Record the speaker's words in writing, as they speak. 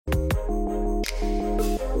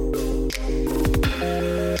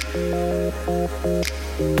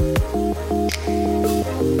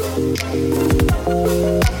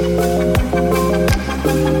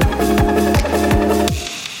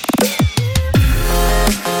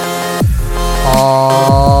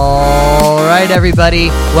everybody.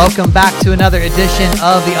 Welcome back to another edition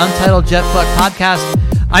of the Untitled Jeff Gluck podcast.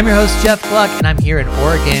 I'm your host, Jeff Gluck, and I'm here in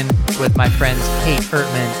Oregon with my friends Kate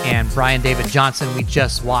Ertmann and Brian David Johnson. We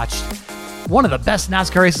just watched one of the best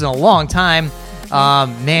NASCAR races in a long time.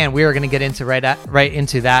 Man, we are going to get into right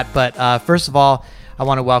into that. But first of all, I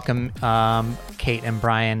want to welcome Kate and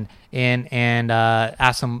Brian in and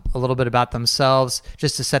ask them a little bit about themselves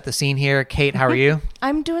just to set the scene here. Kate, how are you?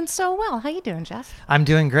 I'm doing so well. How you doing, Jeff? I'm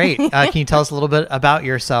doing great. Can you tell us a little bit about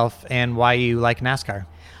yourself and why you like NASCAR?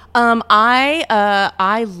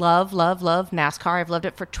 I love NASCAR. I've loved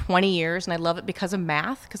it for 20 years, and I love it because of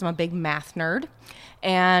math, because I'm a big math nerd.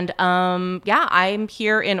 And I'm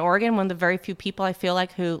here in Oregon, one of the very few people I feel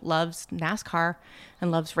like who loves NASCAR and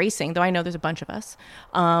loves racing, though I know there's a bunch of us.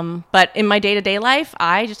 But in my day-to-day life,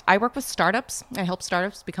 I work with startups. I help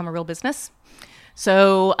startups become a real business.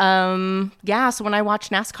 So so when I watch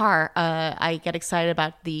NASCAR, I get excited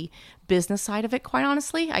about the business side of it, quite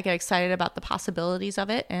honestly. I get excited about the possibilities of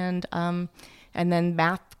it, and then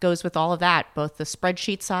math goes with all of that, both the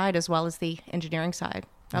spreadsheet side as well as the engineering side.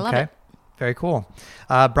 I love it. Very cool.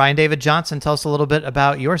 Brian David Johnson, tell us a little bit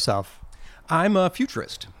about yourself. I'm a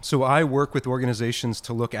futurist, so I work with organizations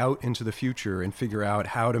to look out into the future and figure out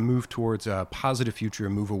how to move towards a positive future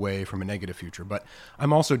and move away from a negative future. But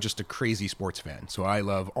I'm also just a crazy sports fan, so I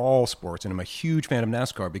love all sports, and I'm a huge fan of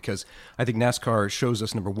NASCAR because I think NASCAR shows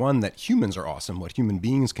us, number one, that humans are awesome, what human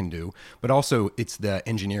beings can do, but also it's the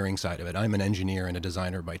engineering side of it. I'm an engineer and a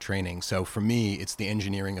designer by training, so for me, it's the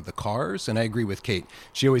engineering of the cars, and I agree with Kate.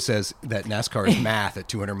 She always says that NASCAR is math at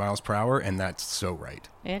 200 miles per hour, and that's so right.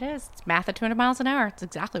 It is. It's math at 200 miles an hour. It's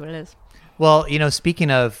exactly what it is. Well,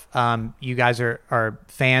 speaking of, you guys are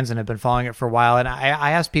fans and have been following it for a while, and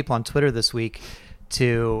I asked people on Twitter this week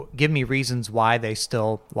to give me reasons why they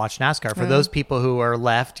still watch NASCAR. For those people who are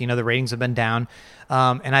left, the ratings have been down.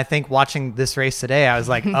 And I think watching this race today, I was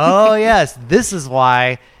like, oh, yes, this is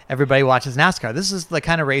why everybody watches NASCAR. This is the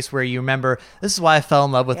kind of race where you remember, this is why I fell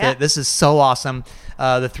in love with it. This is so awesome.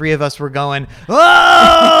 The three of us were going,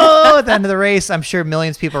 whoa, at the end of the race. I'm sure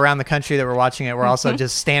millions of people around the country that were watching it were also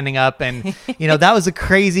just standing up. And, that was a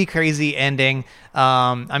crazy, crazy ending.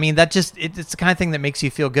 It's the kind of thing that makes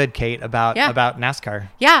you feel good, Kate, about NASCAR.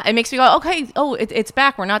 Yeah, it makes me go, okay, it's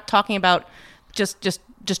back. We're not talking about just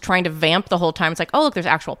trying to vamp the whole time. It's like, oh, look, there's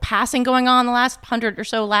actual passing going on the last 100 or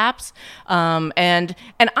so laps. And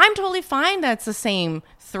I'm totally fine that it's the same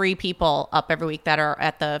three people up every week that are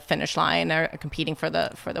at the finish line. They're competing for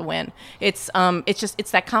the win. It's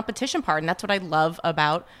that competition part. And that's what I love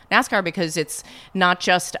about NASCAR, because it's not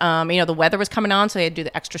just, the weather was coming on, so they had to do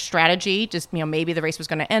the extra strategy. Just, maybe the race was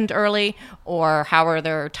going to end early, or how are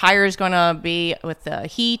their tires going to be with the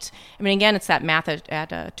heat? I mean, again, it's that math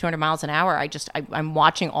at 200 miles an hour. I'm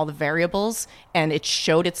watching all the variables, and it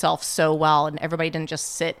showed itself so well. And everybody didn't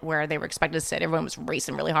just sit where they were expected to sit. Everyone was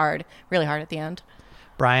racing really hard at the end.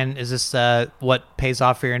 Brian, is this what pays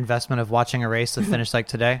off for your investment of watching a race that finished like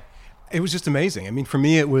today? It was just amazing. I mean, for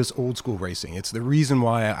me, it was old school racing. It's the reason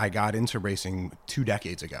why I got into racing 2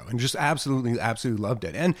 decades ago, and just absolutely loved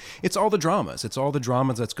it. And it's all the dramas. It's all the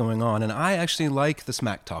dramas that's going on. And I actually like the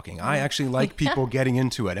smack talking. I actually like people getting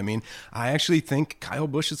into it. I mean, I actually think Kyle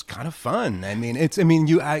Busch is kind of fun.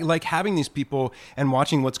 I like having these people and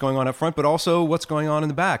watching what's going on up front, but also what's going on in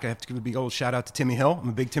the back. I have to give a big old shout out to Timmy Hill. I'm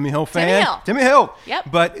a big Timmy Hill fan. Timmy Hill.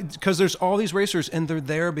 Yep. But because there's all these racers, and they're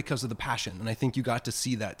there because of the passion. And I think you got to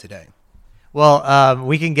see that today. Well,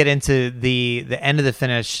 we can get into the end of the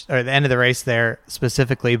finish, or the end of the race there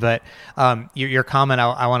specifically, but your comment,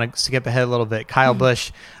 I want to skip ahead a little bit. Kyle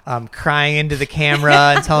Busch crying into the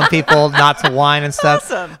camera and telling people not to whine and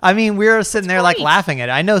stuff. Awesome. I mean, we were sitting there like laughing at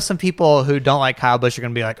it. I know some people who don't like Kyle Busch are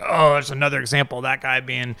going to be like, oh, it's another example of that guy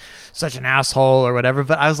being such an asshole or whatever.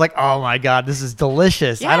 But I was like, oh my God, this is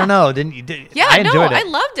delicious. Yeah. I don't know. Didn't you? I enjoyed it. I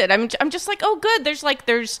loved it. I'm just like, oh, good.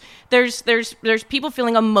 There's people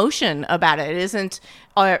feeling emotion about it. It isn't,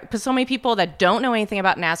 because so many people that don't know anything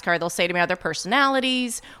about NASCAR, they'll say to me other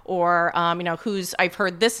personalities, or I've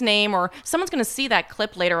heard this name, or someone's going to see that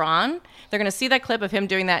clip later on. They're going to see that clip of him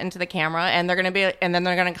doing that into the camera, and then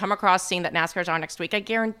they're going to come across seeing that NASCAR's on next week. I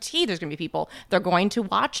guarantee there's going to be people, they're going to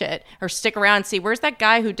watch it or stick around and see, where's that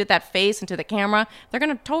guy who did that face into the camera? They're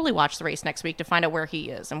going to totally watch the race next week to find out where he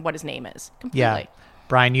is and what his name is. Completely. Yeah.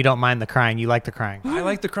 Brian, you don't mind the crying. You like the crying. I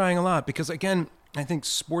like the crying a lot because, again, I think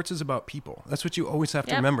sports is about people. That's what you always have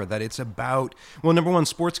to remember, that it's about, well, number one,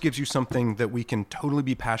 sports gives you something that we can totally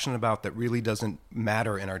be passionate about that really doesn't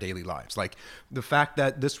matter in our daily lives. Like the fact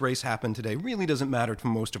that this race happened today really doesn't matter to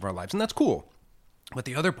most of our lives, and that's cool. But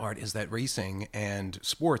the other part is that racing and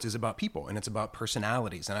sports is about people, and it's about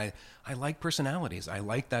personalities. And I like personalities. I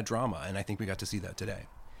like that drama, and I think we got to see that today.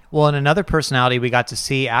 Well, and another personality we got to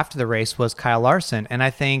see after the race was Kyle Larson. And I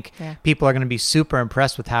think people are going to be super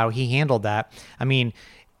impressed with how he handled that. I mean,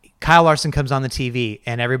 Kyle Larson comes on the TV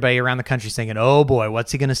and everybody around the country is thinking, oh boy,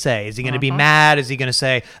 what's he going to say? Is he going to be mad? Is he going to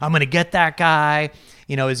say, I'm going to get that guy?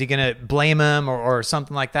 You know, is he going to blame him or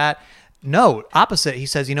something like that? No, opposite. He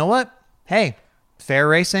says, you know what? Hey, fair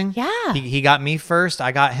racing. Yeah. He got me first.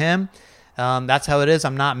 I got him. That's how it is.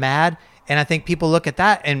 I'm not mad. And I think people look at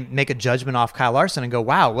that and make a judgment off Kyle Larson and go,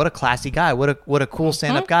 wow, what a classy guy. What a cool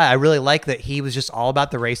stand-up guy. I really like that he was just all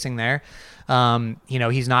about the racing there. You know,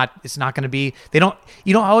 it's not going to be, you don't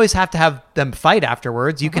always have to have them fight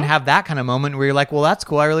afterwards. You can have that kind of moment where you're like, well, that's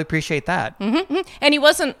cool. I really appreciate that. And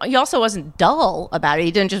he also wasn't dull about it.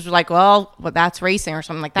 He didn't just like, well, that's racing or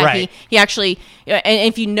something like that. Right. He actually, and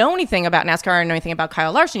if you know anything about NASCAR and know anything about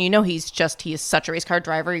Kyle Larson, you know, he is such a race car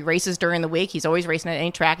driver. He races during the week. He's always racing at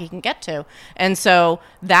any track he can get to. And so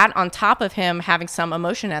that on top of him having some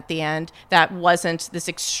emotion at the end, that wasn't this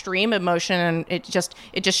extreme emotion. And it just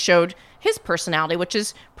showed his personality, which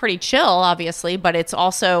is pretty chill, obviously, but it's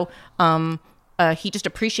also he just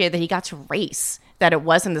appreciated that he got to race, that it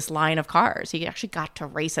wasn't this line of cars. He actually got to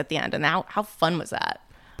race at the end, and how fun was that?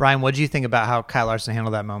 Brian, what do you think about how Kyle Larson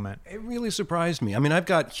handled that moment? It really surprised me. I mean, I've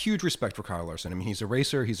got huge respect for Kyle Larson. I mean, he's a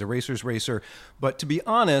racer. He's a racer's racer. But to be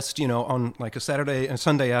honest, you know, on like a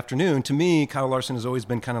Sunday afternoon, to me, Kyle Larson has always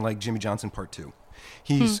been kind of like Jimmy Johnson Part 2.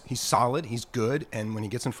 He's solid, he's good, and when he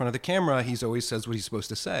gets in front of the camera, he's always says what he's supposed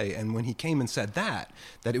to say. And when he came and said that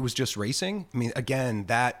it was just racing, I mean, again,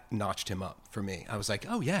 that notched him up for me. I was like,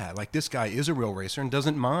 oh yeah, like this guy is a real racer and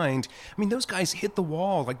doesn't mind. I mean, those guys hit the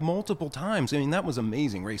wall like multiple times. I mean, that was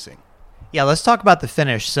amazing racing. Yeah, let's talk about the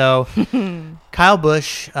finish. So Kyle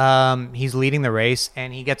Busch, he's leading the race,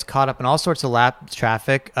 and he gets caught up in all sorts of lap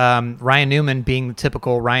traffic. Ryan Newman being the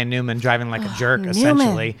typical Ryan Newman, driving like a jerk,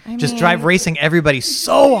 essentially. Drive racing everybody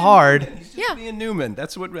so hard. He's just being Newman.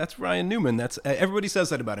 That's Ryan Newman. That's everybody says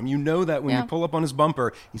that about him. You know that when you pull up on his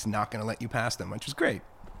bumper, he's not going to let you pass them, which is great.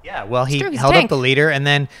 Yeah, well, he held up the leader, and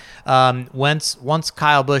then once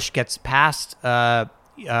Kyle Busch gets past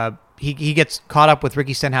he gets caught up with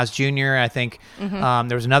Ricky Stenhouse Jr. I think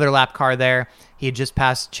there was another lap car there. He had just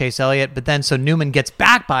passed Chase Elliott, but then so Newman gets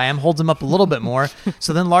back by him, holds him up a little bit more.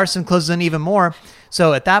 So then Larson closes in even more.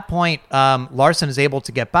 So at that point, Larson is able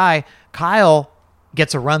to get by. Kyle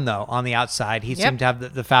gets a run, though, on the outside. He seemed to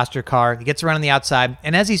have the faster car. He gets a run on the outside.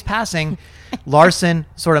 And as he's passing, Larson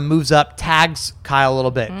sort of moves up, tags Kyle a little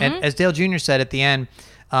bit. And as Dale Jr. said at the end,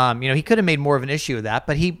 he could have made more of an issue of that,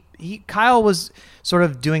 but Kyle was sort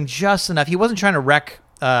of doing just enough. He wasn't trying to wreck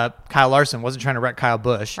Kyle Larson, wasn't trying to wreck Kyle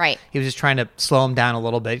Busch. Right. He was just trying to slow him down a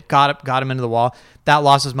little bit, got him into the wall. That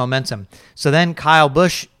lost his momentum. So then Kyle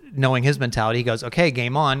Busch, knowing his mentality, he goes, okay,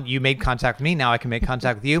 game on. You made contact with me. Now I can make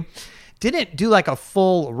contact with you. Didn't do like a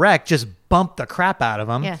full wreck, just bumped the crap out of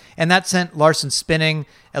him. Yeah. And that sent Larson spinning,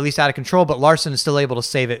 at least out of control, but Larson is still able to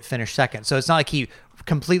save it, finish second. So it's not like he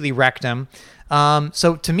completely wrecked him.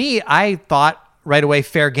 So to me, I thought right away,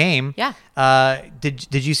 fair game. Yeah.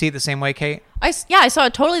 Did you see it the same way, Kate? I saw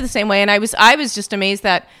it totally the same way, and I was just amazed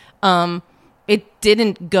that it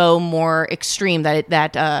didn't go more extreme,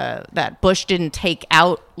 that Busch didn't take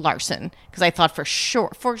out Larson, because I thought for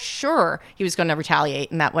sure he was going to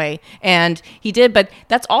retaliate in that way, and he did. But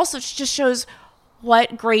that's also just shows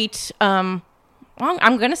what great I'm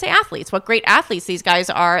going to say athletes, what great athletes these guys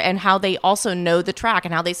are, and how they also know the track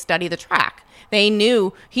and how they study the track. He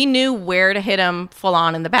knew where to hit him full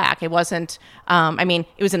on in the back. It wasn't,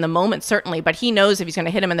 it was in the moment certainly, but he knows if he's going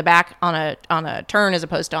to hit him in the back on a turn as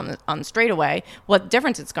opposed to on the straightaway, what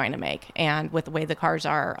difference it's going to make, and with the way the cars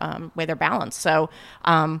are, way they're balanced. So,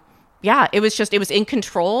 it was in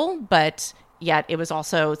control, but yet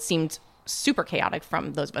it seemed super chaotic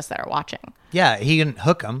from those of us that are watching. Yeah, he didn't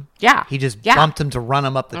hook him. Yeah. He just bumped him to run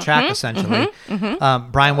him up the track, essentially.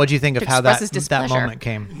 Brian, what do you think of how that moment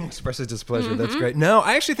came? He expresses displeasure. That's great. No,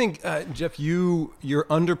 I actually think, Jeff, you're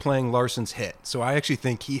underplaying Larson's hit. So I actually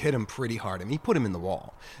think he hit him pretty hard. I mean, he put him in the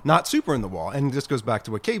wall. Not super in the wall. And this goes back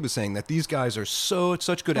to what Kate was saying, that these guys are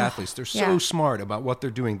such good athletes. They're so smart about what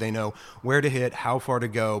they're doing. They know where to hit, how far to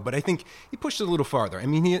go. But I think he pushed it a little farther. I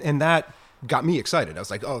mean, that got me excited. I was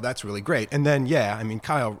like, oh, that's really great. And then,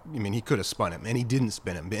 Kyle, he could have spun him, and he didn't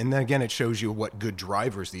spin him. And then again, it shows you what good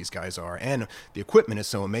drivers these guys are. And the equipment is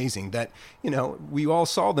so amazing that, we all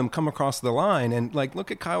saw them come across the line, and like, look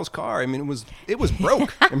at Kyle's car. I mean, it was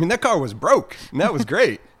broke. That car was broke, and that was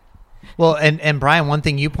great. Well, and Brian, one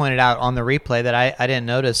thing you pointed out on the replay that I didn't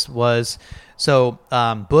notice was, so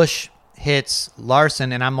Busch hits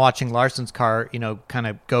Larson, and I'm watching Larson's car, kind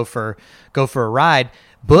of go for a ride.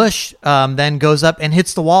 Busch then goes up and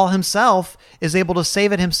hits the wall himself, is able to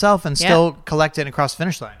save it himself, and still collect it across the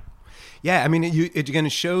finish line. Yeah, I mean,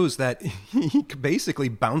 it shows that he basically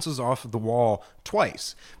bounces off the wall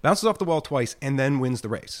twice, and then wins the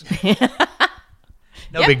race.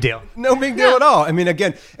 No big deal. No big deal at all. I mean,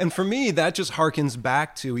 again, and for me, that just harkens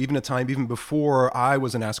back to even a time even before I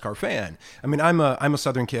was a NASCAR fan. I mean, I'm a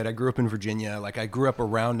Southern kid. I grew up in Virginia. Like, I grew up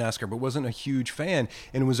around NASCAR, but wasn't a huge fan.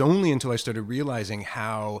 And it was only until I started realizing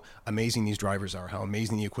how amazing these drivers are, how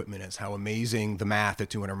amazing the equipment is, how amazing the math at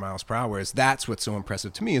 200 miles per hour is. That's what's so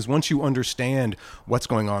impressive to me, is once you understand what's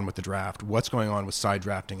going on with the draft, what's going on with side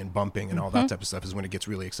drafting and bumping and all that type of stuff, is when it gets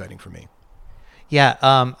really exciting for me. Yeah,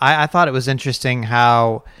 I thought it was interesting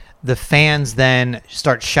how the fans then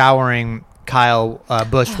start showering Kyle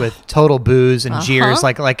Busch with total boos and jeers,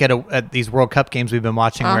 like at these World Cup games we've been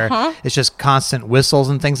watching, where it's just constant whistles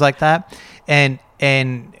and things like that. And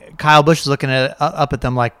Kyle Busch is looking up at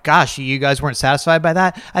them like, gosh, you guys weren't satisfied by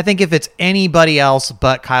that? I think if it's anybody else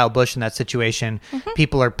but Kyle Busch in that situation,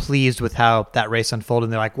 people are pleased with how that race unfolded.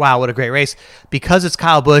 And they're like, wow, what a great race. Because it's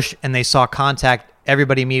Kyle Busch and they saw contact,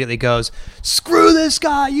 everybody immediately goes, screw this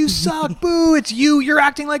guy, you suck, boo, it's you, you're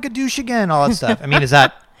acting like a douche again, all that stuff. I mean, is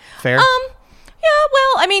that fair? Yeah,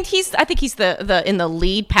 well, I mean, I think he's the in the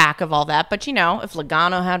lead pack of all that. But if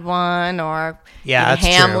Logano had one, or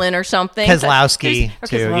Hamlin or something, Keselowski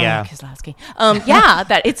too, Keselowski.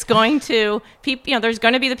 That it's going to there's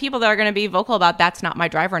going to be the people that are going to be vocal about that's not my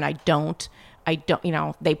driver, and I don't,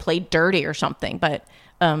 they played dirty or something. But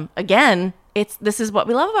again, this is what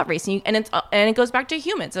we love about racing, and it goes back to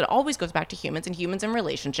humans. It always goes back to humans and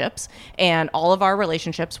relationships, and all of our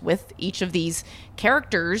relationships with each of these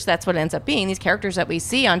characters. That's what it ends up being, these characters that we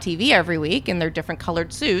see on TV every week in their different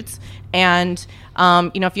colored suits. And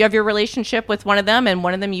if you have your relationship with one of them, and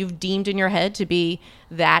one of them you've deemed in your head to be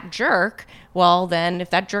that jerk, well, then if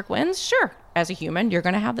that jerk wins, sure, as a human, you're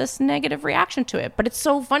going to have this negative reaction to it. But it's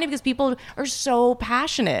so funny because people are so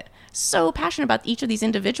passionate about each of these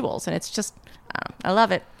individuals. And it's just, I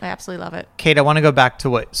love it. I absolutely love it. Kate, I want to go back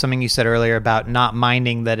to something you said earlier about not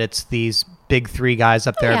minding that it's these big three guys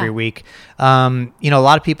up there every week. A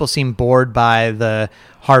lot of people seem bored by the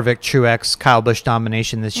Harvick, Truex, Kyle Busch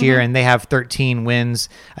domination this year, and they have 13 wins,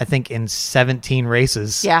 I think, in 17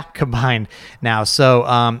 races combined now.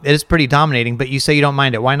 So it is pretty dominating, but you say you don't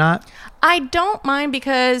mind it. Why not? I don't mind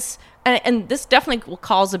because, and this definitely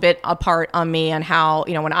calls a bit apart on me on how,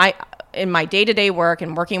 when in my day-to-day work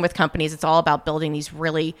and working with companies, it's all about building these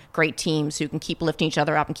really great teams who can keep lifting each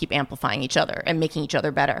other up and keep amplifying each other and making each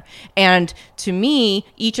other better. And to me,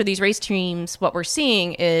 each of these race teams, what we're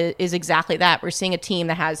seeing is exactly that. We're seeing a team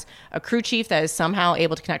that has a crew chief that is somehow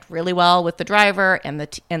able to connect really well with the driver and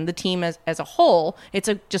the team as a whole. It's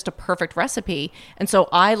just a perfect recipe. And so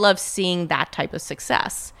I love seeing that type of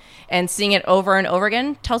success. And seeing it over and over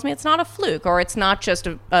again tells me it's not a fluke, or it's not just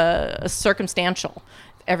a circumstantial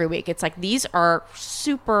every week. It's like these are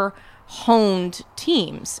super honed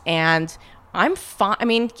teams, and I'm fine. I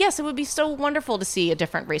mean, yes, it would be so wonderful to see a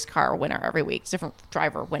different race car winner every week, different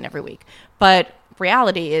driver win every week. But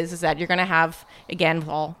reality is that you're going to have, again, with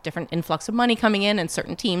all different influx of money coming in, and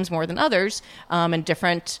certain teams more than others, and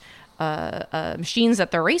different machines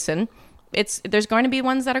that they're racing. There's going to be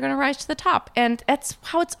ones that are going to rise to the top, and that's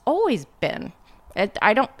how it's always been.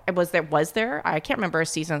 Was there? I can't remember a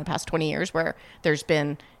season in the past 20 years where there's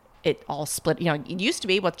been it all split. It used to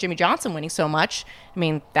be with Jimmy Johnson winning so much. I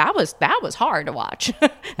mean, that was hard to watch.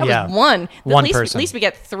 That was one person. At least we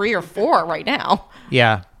get 3 or 4 right now.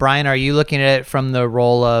 Yeah, Brian, are you looking at it from the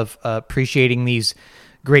role of appreciating these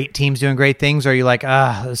great teams doing great things, or are you like,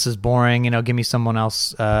 this is boring? Give me someone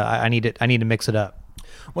else. I need to mix it up.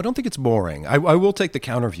 Well, I don't think it's boring. I will take the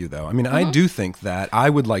counter view, though. I mean, I do think that I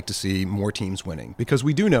would like to see more teams winning, because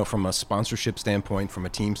we do know from a sponsorship standpoint, from a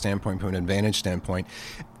team standpoint, from an advantage standpoint,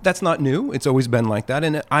 that's not new. It's always been like that.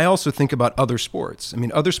 And I also think about other sports. I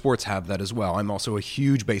mean, other sports have that as well. I'm also a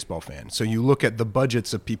huge baseball fan. So you look at the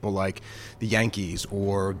budgets of people like the Yankees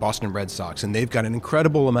or Boston Red Sox, and they've got an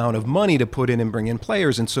incredible amount of money to put in and bring in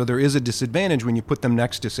players. And so there is a disadvantage when you put them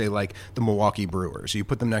next to, say, like the Milwaukee Brewers, or you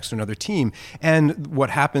put them next to another team. And what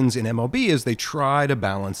happens in MLB is they try to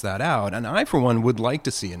balance that out. And I, for one, would like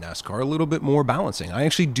to see in NASCAR a little bit more balancing. I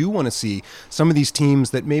actually do want to see some of these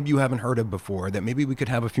teams that maybe you haven't heard of before, that maybe we could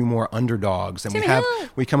have a few more underdogs. And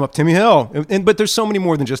we come up Timmy Hill. But there's so many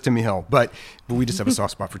more than just Timmy Hill. But we just have a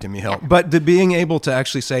soft spot for Timmy Hill. But being able to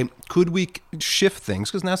actually say, could we shift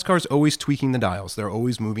things? Because NASCAR is always tweaking the dials. They're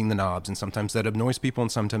always moving the knobs. And sometimes that annoys people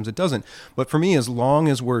and sometimes it doesn't. But for me, as long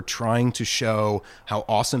as we're trying to show how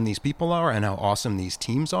awesome these people are and how awesome these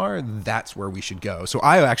teams are, that's where we should go. So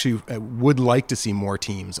I actually would like to see more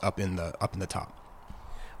teams up in the top.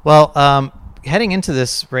 Well, heading into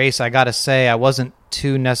this race, I got to say I wasn't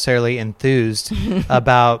too necessarily enthused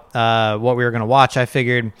about what we were going to watch. I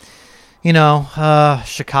figured,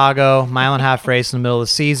 Chicago, mile-and-a-half race in the middle of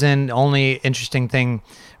the season. The only interesting thing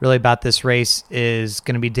really about this race is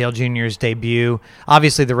going to be Dale Jr.'s debut.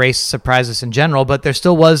 Obviously, the race surprised us in general, but there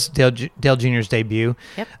still was Dale Jr.'s debut.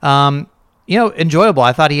 Yep. Enjoyable.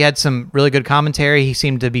 I thought he had some really good commentary. He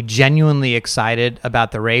seemed to be genuinely excited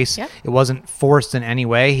about the race. Yep. It wasn't forced in any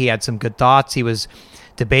way. He had some good thoughts. He was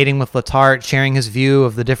debating with Letarte, sharing his view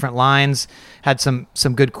of the different lines, had some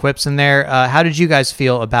good quips in there. How did you guys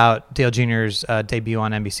feel about Dale Jr.'s debut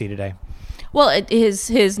on NBC today? Well,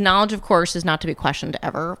 his knowledge, of course, is not to be questioned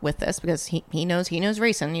ever with this because he knows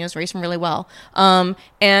racing. He knows racing really well. And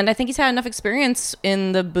I think he's had enough experience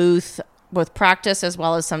in the booth, both practice as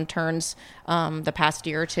well as some turns the past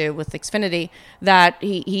year or two with Xfinity, that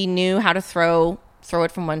he knew how to throw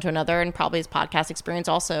it from one to another, and probably his podcast experience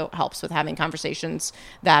also helps with having conversations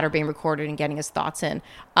that are being recorded and getting his thoughts in.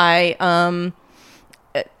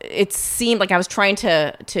 It seemed like I was trying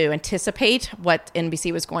to anticipate what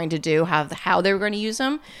NBC was going to do, how they were going to use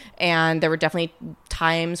him, and there were definitely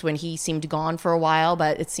times when he seemed gone for a while,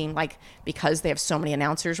 but it seemed like because they have so many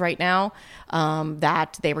announcers right now,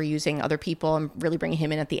 that they were using other people and really bringing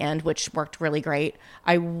him in at the end, which worked really great.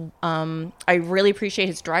 I really appreciate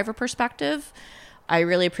his driver perspective. I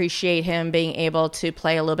really appreciate him being able to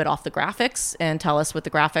play a little bit off the graphics and tell us with the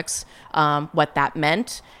graphics what that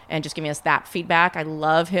meant and just giving us that feedback. I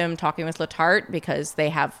love him talking with Letarte because they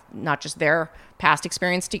have not just their past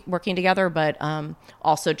experience working together, but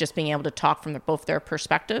also just being able to talk from both their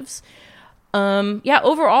perspectives.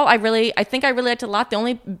 Overall, I think I really liked it a lot. The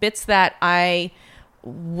only bits that I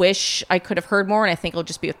wish I could have heard more, and I think it'll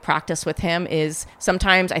just be with practice with him, is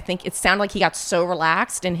sometimes I think it sounded like he got so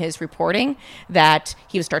relaxed in his reporting that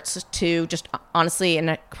he starts to just honestly, and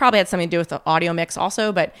it probably had something to do with the audio mix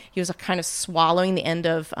also, but he was kind of swallowing the end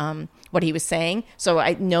of what he was saying. So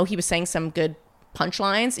I know he was saying some good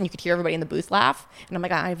punchlines and you could hear everybody in the booth laugh, and I'm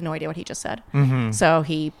like, I have no idea what he just said.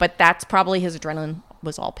 But that's probably his adrenaline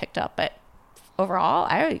was all picked up. But overall,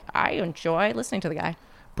 I enjoy listening to the guy.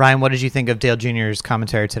 Brian, what did you think of Dale Jr.'s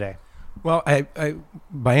commentary today? Well, I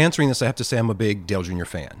by answering this, I have to say I'm a big Dale Jr.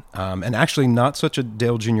 fan. And actually not such a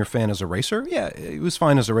Dale Jr. fan as a racer. Yeah, he was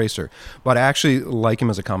fine as a racer. But I actually like him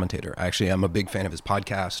as a commentator. I'm a big fan of his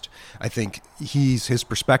podcast. I think his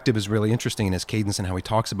perspective is really interesting, and his cadence and how he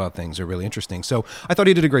talks about things are really interesting. So I thought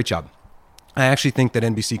he did a great job. I actually think that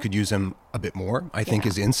NBC could use him a bit more. I think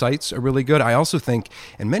his insights are really good. I also think,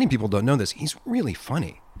 and many people don't know this, he's really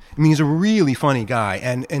funny. I mean, he's a really funny guy,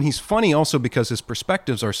 and he's funny also because his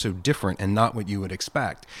perspectives are so different and not what you would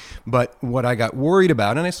expect. But what I got worried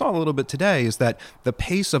about, and I saw a little bit today, is that the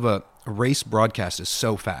pace of a race broadcast is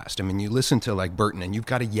so fast. I mean, you listen to like Burton, and you've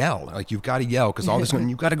got to yell because all this, and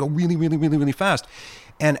you've got to go really, really, really, really fast.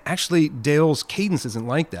 And actually, Dale's cadence isn't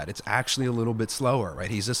like that. It's actually a little bit slower,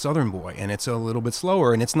 right? He's a Southern boy, and it's a little bit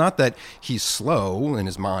slower. And it's not that he's slow in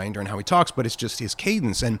his mind or in how he talks, but it's just his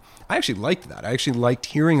cadence. And I actually liked that. I actually liked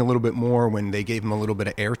hearing a little bit more when they gave him a little bit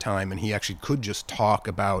of airtime, and he actually could just talk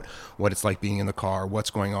about what it's like being in the car,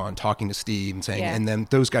 what's going on, talking to Steve and saying, and then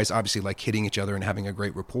those guys obviously like hitting each other and having a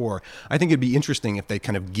great rapport. I think it'd be interesting if they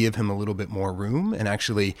kind of give him a little bit more room and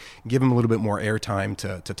actually give him a little bit more airtime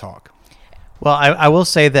to talk. Well, I will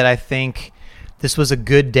say that I think this was a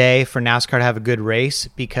good day for NASCAR to have a good race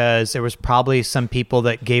because there was probably some people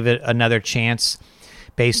that gave it another chance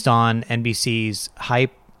based on NBC's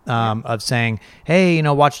hype of saying, hey,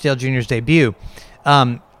 watch Dale Jr.'s debut.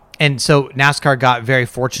 And so NASCAR got very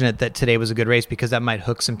fortunate that today was a good race because that might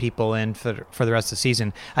hook some people in for the rest of the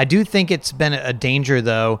season. I do think it's been a danger,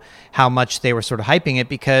 though, how much they were sort of hyping it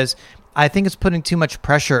because I think it's putting too much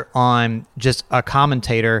pressure on just a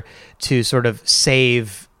commentator to sort of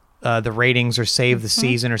save the ratings or save the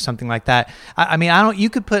season or something like that. I mean, you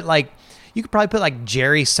could probably put like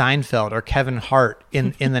Jerry Seinfeld or Kevin Hart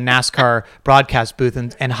in the NASCAR broadcast booth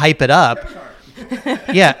and hype it up.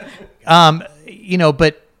 Yeah.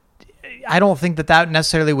 But I don't think that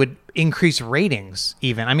necessarily would increase ratings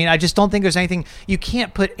even. I mean, I just don't think there's anything, you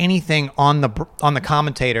can't put anything on the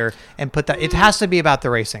commentator and put that, it has to be about the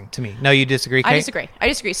racing to me. No, you disagree, Kate? I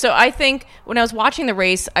disagree. So I think when I was watching the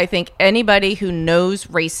race, I think anybody who knows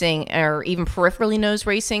racing or even peripherally knows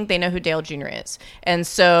racing, they know who Dale Jr. is. And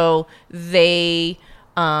so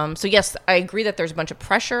so yes, I agree that there's a bunch of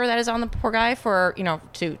pressure that is on the poor guy for,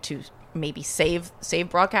 to maybe save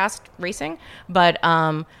broadcast racing. But,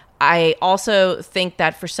 I also think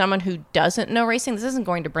that for someone who doesn't know racing, this isn't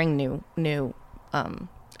going to bring new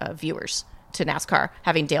viewers to NASCAR,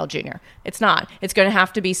 having Dale Jr. It's not. It's going to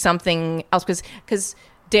have to be something else because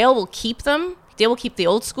Dale will keep them. Dale will keep the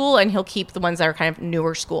old school, and he'll keep the ones that are kind of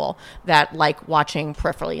newer school that like watching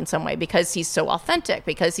peripherally in some way because he's so authentic,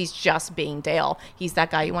 because he's just being Dale. He's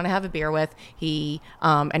that guy you want to have a beer with.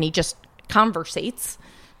 And he just conversates,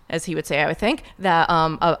 as he would say, I would think, that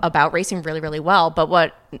about racing really, really well. But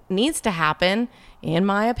what needs to happen, in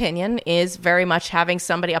my opinion, is very much having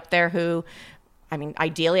somebody up there who, I mean,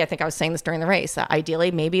 ideally, I think I was saying this during the race,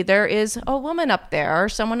 ideally, maybe there is a woman up there or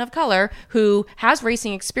someone of color who has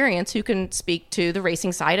racing experience who can speak to the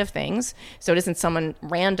racing side of things. So it isn't someone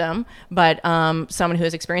random, but someone who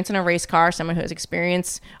has experience in a race car, someone who has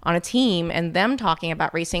experience on a team, and them talking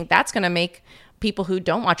about racing. That's going to make people who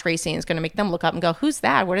don't watch racing, is going to make them look up and go, who's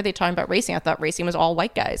that? What are they talking about racing? I thought racing was all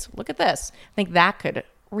white guys. Look at this. I think that could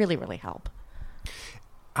really, really help.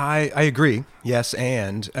 I agree. Yes.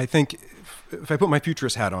 And I think if I put my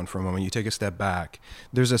futurist hat on for a moment, you take a step back,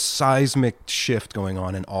 there's a seismic shift going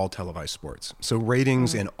on in all televised sports. So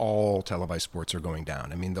ratings in all televised sports are going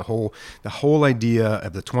down. I mean, the whole idea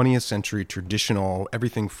of the 20th century traditional,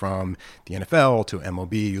 everything from the NFL to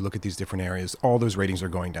MLB, you look at these different areas, all those ratings are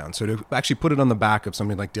going down. So to actually put it on the back of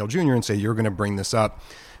somebody like Dale Jr. and say, you're going to bring this up,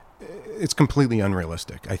 it's completely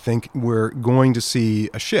unrealistic. I think we're going to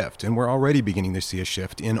see a shift, and we're already beginning to see a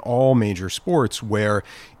shift in all major sports where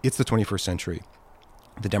it's the 21st century.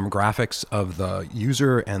 The demographics of the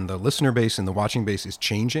user and the listener base and the watching base is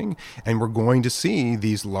changing, and we're going to see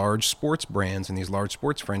these large sports brands and these large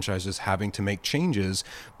sports franchises having to make changes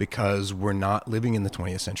because we're not living in the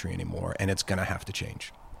 20th century anymore, and it's going to have to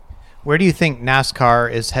change. Where do you think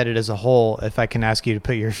NASCAR is headed as a whole, if I can ask you to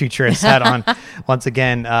put your futurist hat on once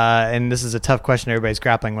again? And this is a tough question everybody's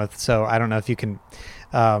grappling with, so I don't know if you can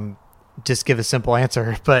just give a simple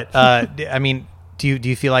answer. But, I mean, do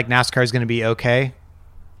you feel like NASCAR is going to be okay?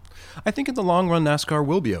 I think in the long run, NASCAR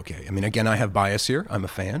will be okay. I mean, again, I have bias here. I'm a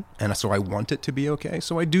fan, and so I want it to be okay.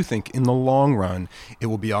 So I do think in the long run, it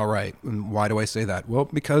will be all right. And why do I say that? Well,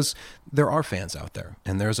 because there are fans out there,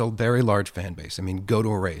 and there's a very large fan base. I mean, go to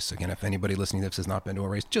a race. Again, if anybody listening to this has not been to a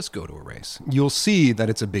race, just go to a race. You'll see that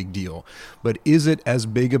it's a big deal. But is it as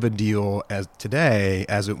big of a deal as today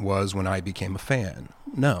as it was when I became a fan?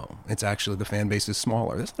 No, it's actually the fan base is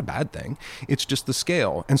smaller. That's not a bad thing. It's just the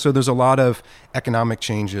scale. And so there's a lot of economic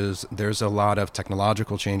changes. There's a lot of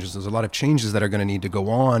technological changes. There's a lot of changes that are going to need to go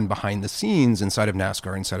on behind the scenes inside of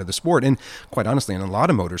NASCAR, inside of the sport. And quite honestly, in a lot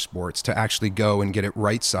of motorsports to actually go and get it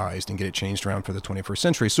right-sized and get it changed around for the 21st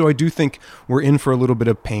century. So I do think we're in for a little bit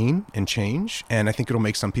of pain and change. And I think it'll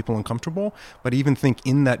make some people uncomfortable. But I even think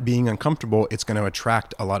in that being uncomfortable, it's going to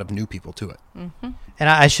attract a lot of new people to it. Mm-hmm. And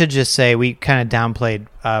I should just say, we kind of downplayed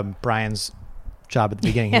Brian's job at the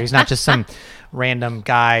beginning here. He's not just some random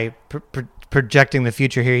guy projecting the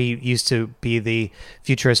future here. He used to be the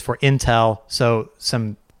futurist for Intel, so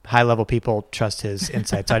some high-level people trust his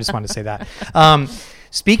insight. So I just wanted to say that.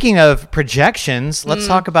 Speaking of projections, let's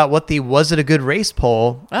talk about what the Was It a Good Race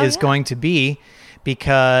poll is going to be,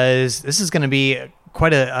 because this is going to be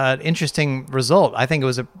quite an interesting result. I think it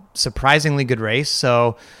was a surprisingly good race,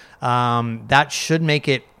 so that should make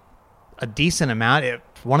it a decent amount.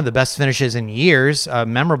 One of the best finishes in years, a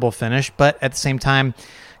memorable finish, but at the same time,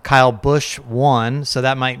 Kyle Busch won, so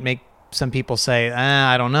that might make some people say,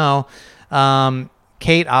 I don't know.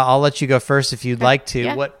 Kate, I'll let you go first if you'd like to.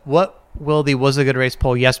 Yeah. What will the Was It a Good Race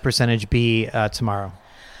poll yes percentage be tomorrow?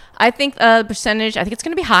 I think percentage, I think it's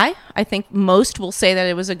going to be high. I think most will say that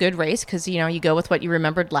it was a good race because, you go with what you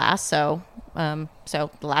remembered last. So the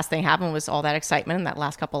last thing happened was all that excitement in that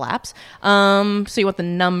last couple laps. So you want the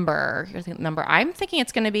number. Here's the number. I'm thinking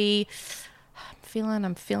it's going to be, I'm feeling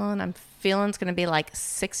it's going to be like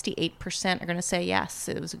 68% are going to say yes,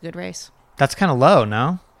 it was a good race. That's kind of low,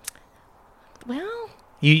 no? Well,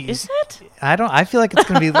 is it? I feel like it's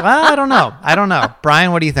going to be, well, I don't know.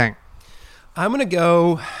 Brian, what do you think? I'm going to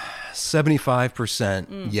go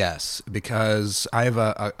 75% yes, because I have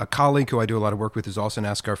a colleague who I do a lot of work with who's also a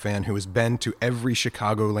NASCAR fan who has been to every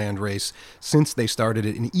Chicagoland race since they started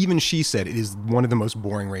it. And even she said it is one of the most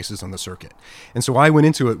boring races on the circuit. And so I went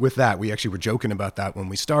into it with that. We actually were joking about that when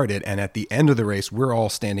we started. And at the end of the race, we're all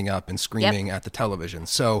standing up and screaming at the television.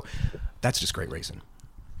 So that's just great racing.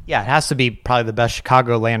 Yeah, it has to be probably the best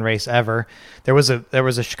Chicagoland race ever. There was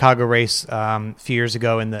a Chicago race a few years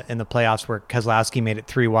ago in the playoffs where Keselowski made it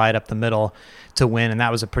 3 wide up the middle to win, and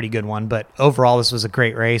that was a pretty good one. But overall, this was a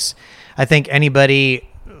great race. I think anybody,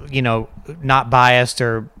 not biased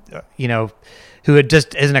or who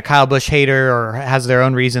just isn't a Kyle Busch hater or has their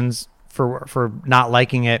own reasons for not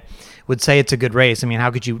liking it would say it's a good race. I mean, how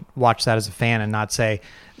could you watch that as a fan and not say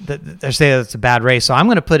that it's a bad race? So I'm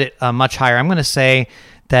going to put it much higher. I'm going to say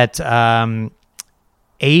that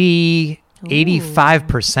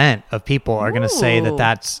 85% of people are going to say that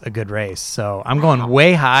that's a good race. So I'm going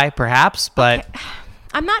way high, perhaps, but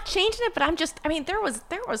I'm not changing it. But there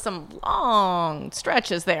was some long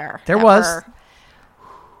stretches there. There was.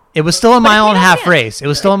 It was still a mile and a half race. It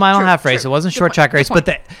was still a mile and a half race. It wasn't a short track race, but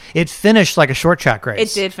it finished like a short track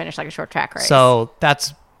race. It did finish like a short track race. So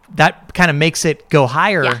that kind of makes it go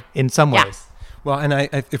higher in some ways. Well, and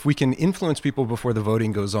if we can influence people before the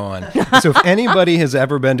voting goes on. So if anybody has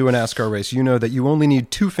ever been to a NASCAR race, you know that you only need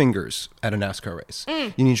 2 fingers at a NASCAR race.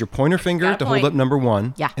 You need your pointer finger to hold up number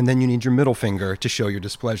 1, and then you need your middle finger to show your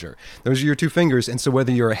displeasure. Those are your 2 fingers. And so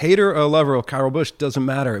whether you're a hater or a lover of Kyle Busch, doesn't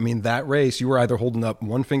matter. I mean, that race, you were either holding up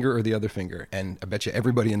one finger or the other finger. And I bet you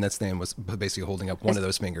everybody in that stand was basically holding up one of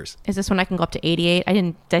those fingers. Is this when I can go up to 88?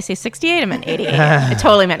 Did I say 68? I meant 88. I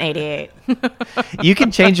totally meant 88. You can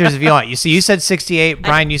change yours if you want. You said 68.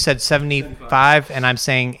 Brian, you said 75, and I'm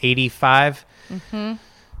saying 85. Mm-hmm.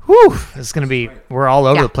 Whew, it's going to be, we're all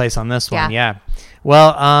over the place on this one. Yeah.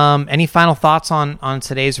 Well, any final thoughts on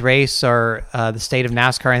today's race or the state of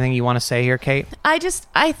NASCAR? Anything you want to say here, Kate? I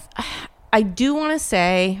do want to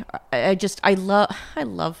say, I love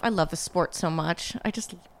the sport so much. I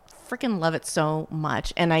just freaking love it so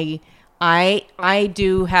much. And I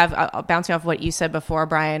do have, bouncing off what you said before,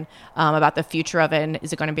 Brian, about the future of it and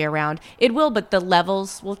is it going to be around? It will, but the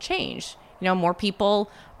levels will change. More people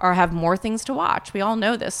have more things to watch. We all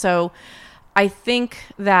know this. So I think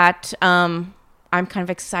that I'm kind of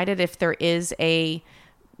excited if there is a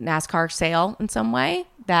NASCAR sale in some way,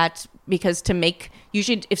 because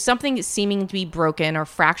usually if something is seeming to be broken or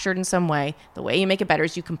fractured in some way, the way you make it better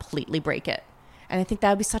is you completely break it. And I think that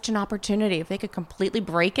would be such an opportunity if they could completely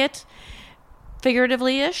break it,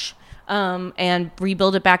 figuratively-ish, and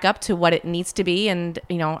rebuild it back up to what it needs to be. And,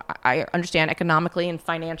 I understand economically and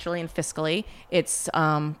financially and fiscally, it's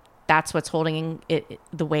that's what's holding it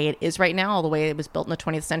the way it is right now, the way it was built in the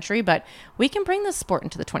 20th century. But we can bring this sport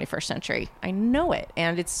into the 21st century. I know it.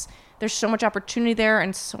 And there's so much opportunity there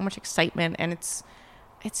and so much excitement. And it's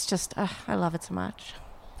just, I love it so much.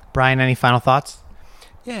 Brian, any final thoughts?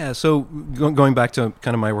 Yeah, so going back to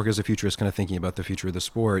kind of my work as a futurist, kind of thinking about the future of the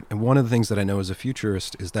sport, and one of the things that I know as a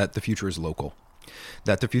futurist is that the future is local.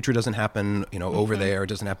 That the future doesn't happen, over there. It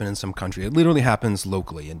doesn't happen in some country. It literally happens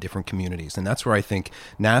locally in different communities. And that's where I think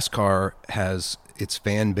NASCAR has its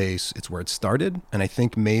fan base. It's where it started. And I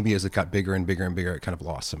think maybe as it got bigger and bigger and bigger, it kind of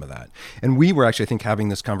lost some of that. And we were actually, I think, having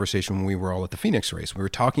this conversation when we were all at the Phoenix race. We were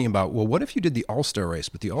talking about, well, what if you did the All-Star race?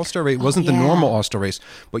 But the All-Star race wasn't the normal All-Star race,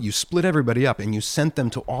 but you split everybody up and you sent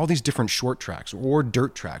them to all these different short tracks or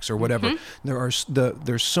dirt tracks or whatever.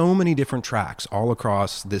 There's so many different tracks all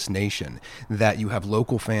across this nation that you have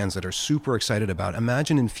local fans that are super excited about.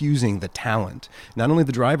 Imagine infusing the talent, not only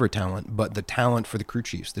the driver talent, but the talent for the crew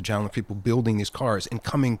chiefs, the talent of people building these cars and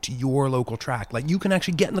coming to your local track. Like, you can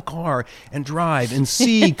actually get in the car and drive and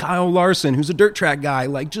see Kyle Larson, who's a dirt track guy,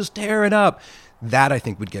 like, just tear it up. That, I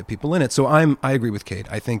think, would get people in it. So I agree with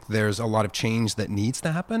Kate. I think there's a lot of change that needs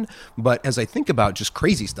to happen. But as I think about just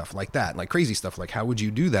crazy stuff like that, like how would you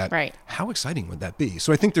do that? Right. How exciting would that be?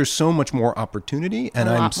 So I think there's so much more opportunity, and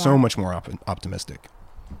I'm so much more optimistic.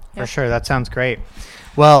 For sure. That sounds great.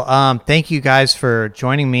 Well, thank you guys for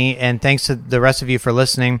joining me, and thanks to the rest of you for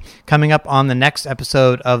listening. Coming up on the next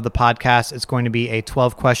episode of the podcast, it's going to be a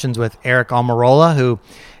 12 questions with Eric Almirola, who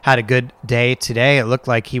had a good day today. It looked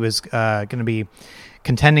like he was going to be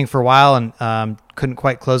contending for a while and couldn't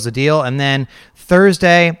quite close the deal. And then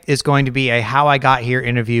Thursday is going to be a How I Got Here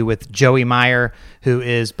interview with Joey Meyer, who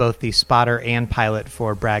is both the spotter and pilot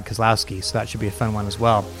for Brad Keselowski. So that should be a fun one as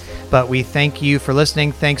well. But we thank you for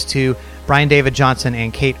listening. Thanks to Brian David Johnson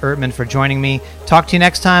and Kate Ertmann for joining me. Talk to you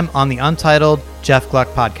next time on the Untitled Jeff Gluck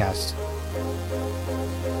Podcast.